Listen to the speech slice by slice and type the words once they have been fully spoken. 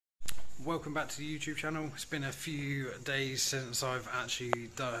Welcome back to the YouTube channel. It's been a few days since I've actually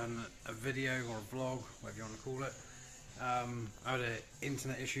done a video or a vlog, whatever you want to call it. I had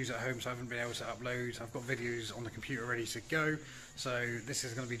internet issues at home, so I haven't been able to upload. I've got videos on the computer ready to go, so this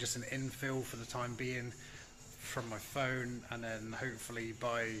is going to be just an infill for the time being from my phone, and then hopefully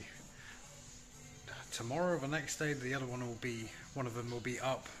by tomorrow or the next day the other one of them will be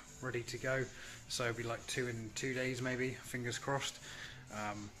up, ready to go. So it'll be like 2 in 2 days maybe, fingers crossed.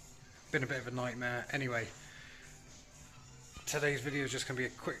 Been a bit of a nightmare. Anyway, today's video is just going to be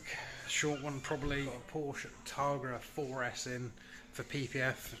a quick short one probably. Got a Porsche Targa 4S in for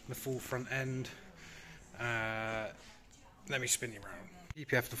PPF, the full front end. Let me spin you around.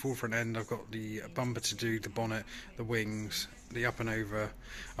 PPF the full front end. I've got the bumper to do, the bonnet, the wings, the up and over.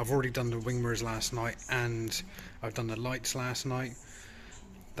 I've already done the wing mirrors last night and I've done the lights last night.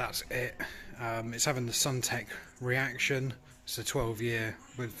 That's it. It's having the SunTech reaction. It's a 12-year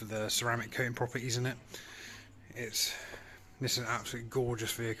with the ceramic coating properties in it. This is an absolutely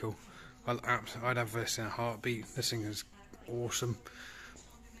gorgeous vehicle. I'd have this in a heartbeat. This thing is awesome.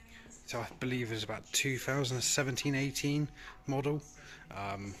 So I believe it's about 2017-18 model.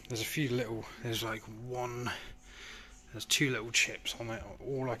 There's a few little, there's two little chips on it,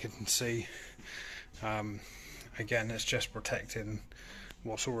 all I can see. Again, it's just protecting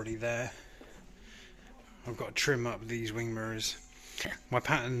what's already there. I've got to trim up these wing mirrors. My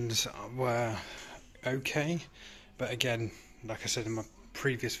patterns were okay, but again, like I said in my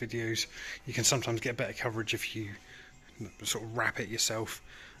previous videos, you can sometimes get better coverage if you sort of wrap it yourself,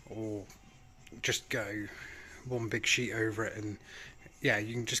 or just go one big sheet over it, and yeah,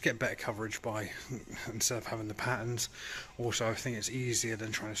 you can just get better coverage by instead of having the patterns. Also, I think it's easier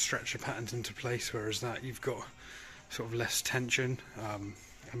than trying to stretch the patterns into place, whereas that you've got sort of less tension.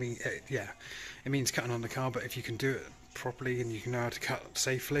 I mean, it means cutting on the car, but if you can do it properly and you can know how to cut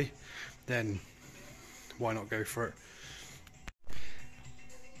safely, then why not go for it?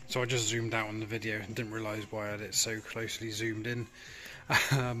 So I just zoomed out on the video and didn't realise why I had it so closely zoomed in.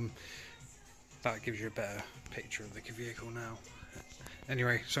 That gives you a better picture of the vehicle now.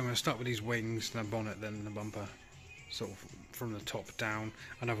 Anyway, so I'm going to start with these wings, then the bonnet, then the bumper, sort of from the top down.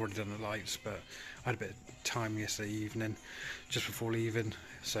 And I've already done the lights, but I had a bit of time yesterday evening just before leaving,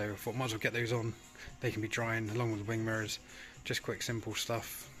 so I thought might as well get those on. They can be drying along with the wing mirrors. Just quick simple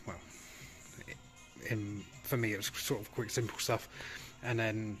stuff. Well, for me it was sort of quick simple stuff. And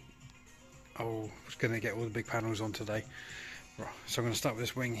then I was going to get all the big panels on today. Right, so I'm going to start with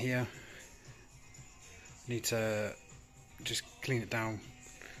this wing here. Need to just clean it down,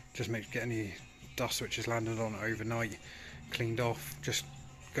 just get any dust which has landed on it overnight cleaned off. Just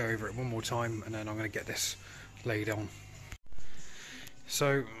go over it one more time, and then I'm going to get this laid on.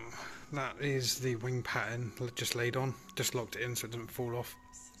 So that is the wing pattern just laid on, just locked it in so it doesn't fall off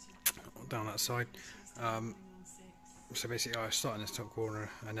down that side. So basically I start in this top corner,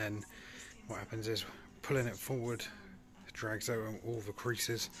 and then what happens is pulling it forward, it drags out all the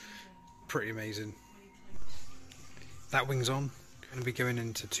creases. Pretty amazing. That wing's on. I'm going to be going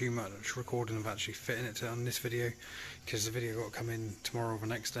into too much recording of actually fitting it on this video, because the video got to come in tomorrow or the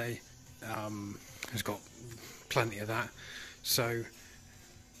next day. It's got plenty of that, so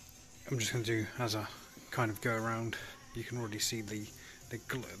I'm just going to do as I kind of go around. You can already see the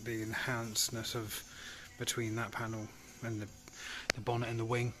enhancedness of between that panel and the bonnet and the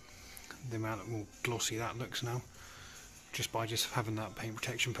wing, the amount more glossy that looks now, just by having that paint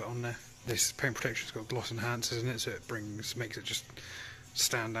protection put on there. This paint protection's got gloss enhancers in it, so it makes it just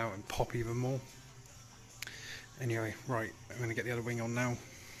stand out and pop even more. Anyway, right, I'm going to get the other wing on now.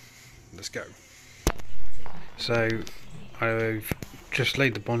 Let's go. So I've just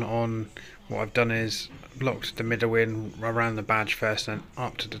laid the bonnet on. What I've done is locked the middle in around the badge first, then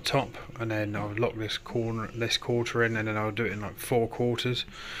up to the top, and then I'll lock this quarter in, and then I'll do it in like 4 quarters.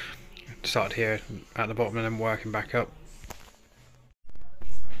 Start here at the bottom and then working back up.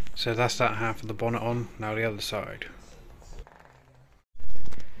 So that's that half of the bonnet on. Now the other side.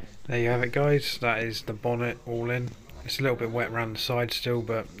 There you have it, guys. That is the bonnet all in. It's a little bit wet around the side still,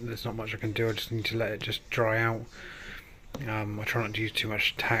 but there's not much I can do. I just need to let it just dry out. I try not to use too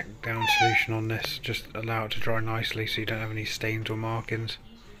much tack down solution on this. Just allow it to dry nicely so you don't have any stains or markings.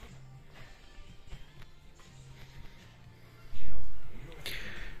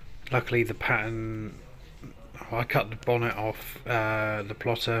 Luckily the pattern, I cut the bonnet off the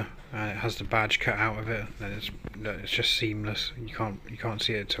plotter, and it has the badge cut out of it, and it's just seamless. You can't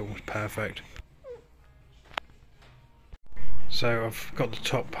see it at all. It's perfect. So I've got the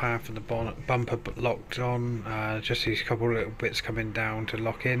top half of the bumper locked on. Just these couple of little bits coming down to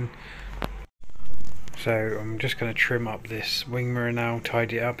lock in. So I'm just going to trim up this wing mirror now,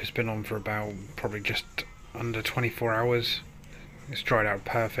 tidy it up. It's been on for about probably just under 24 hours. It's dried out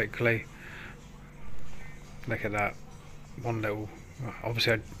perfectly. Look at that. One little,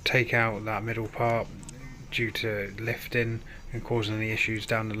 obviously I'd take out that middle part due to lifting and causing any issues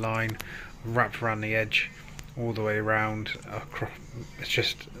down the line. Wrapped around the edge all the way around. It's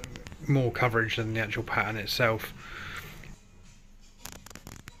just more coverage than the actual pattern itself.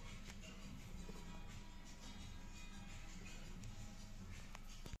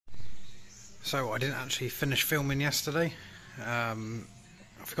 So I didn't actually finish filming yesterday. I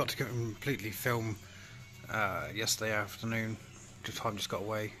forgot to completely film yesterday afternoon. The time just got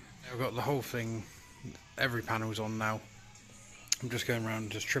away. I've got the whole thing, every panel's on now. I'm just going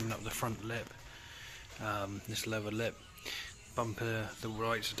around just trimming up the front lip, this leather lip, bumper, the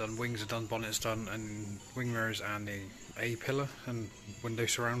lights are done, wings are done, bonnet's done, and wing mirrors and the A-pillar and window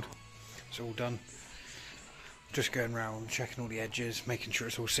surround. It's all done. Just going around checking all the edges, making sure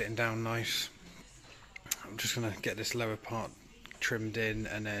it's all sitting down nice. I'm just going to get this lower part trimmed in,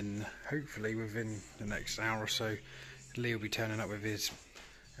 and then hopefully within the next hour or so Lee will be turning up with his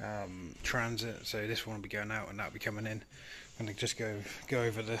transit, so this one will be going out and that will be coming in. I'm going to just go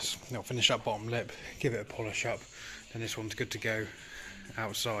over this, finish up bottom lip, give it a polish up, then this one's good to go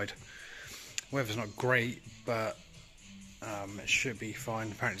outside. Weather's not great, but it should be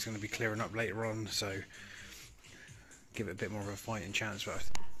fine. Apparently it's going to be clearing up later on, so give it a bit more of a fighting chance.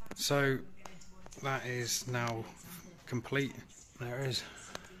 So that is now complete. There it is.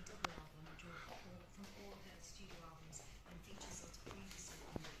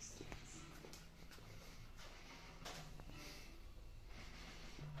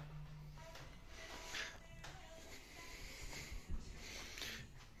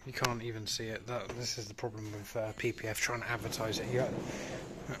 You can't even see it. This is the problem with PPF trying to advertise it.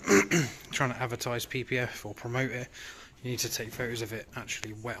 Trying to advertise PPF or promote it, you need to take photos of it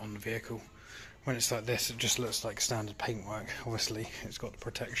actually wet on the vehicle. When it's like this, it just looks like standard paintwork. Obviously, it's got the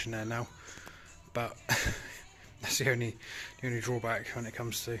protection there now, but that's the only drawback when it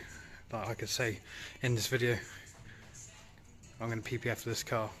comes to, like I could say in this video, I'm going to PPF this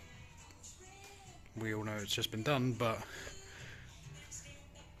car. We all know it's just been done, but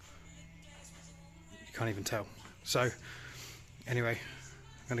you can't even tell. So anyway,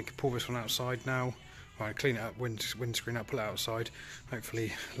 I'm going to pull this one outside now. Right, clean it up, windscreen up, pull it outside.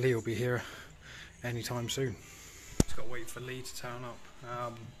 Hopefully Lee will be here anytime soon. Just got to wait for Lee to turn up,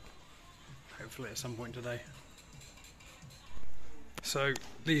 hopefully at some point today. So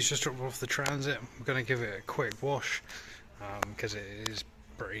Lee's just dropped off the transit. I'm going to give it a quick wash because it is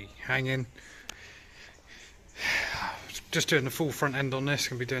pretty hanging. Just doing the full front end on this.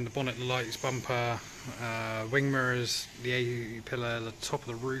 Going to be doing the bonnet, the lights, bumper, wing mirrors, the A-pillar, the top of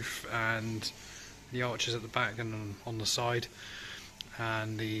the roof, and the arches at the back and on the side,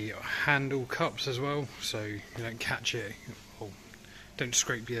 and the handle cups as well, so you don't catch it or don't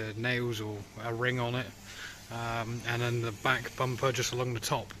scrape your nails or a ring on it, and then the back bumper just along the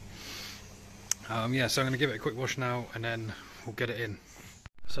top. Yeah, so I'm going to give it a quick wash now and then we'll get it in.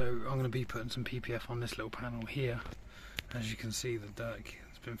 So I'm going to be putting some PPF on this little panel here. As you can see, the dirt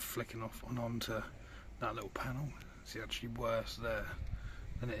has been flicking off and onto that little panel. It's actually worse there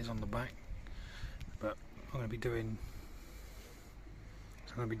than it is on the back. But I'm going to be doing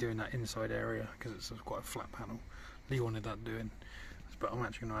that inside area because it's quite a flat panel. Lee wanted that doing, but I'm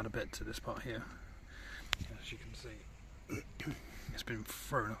actually going to add a bit to this part here. As you can see, it's been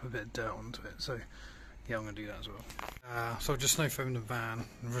throwing up a bit of dirt onto it, so yeah, I'm going to do that as well. So I've just snow foamed the van.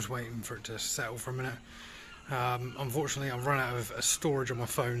 I'm just waiting for it to settle for a minute. Unfortunately, I've run out of storage on my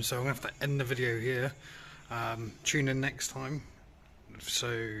phone, so I'm going to have to end the video here. Tune in next time.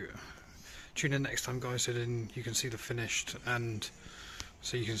 Tune in next time, guys, so then you can see the finished, and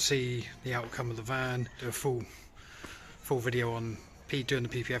so you can see the outcome of the van. Do a full video on doing the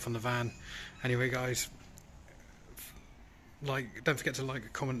PPF on the van. Anyway, guys, don't forget to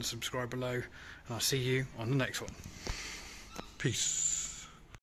like, comment, and subscribe below, and I'll see you on the next one. Peace.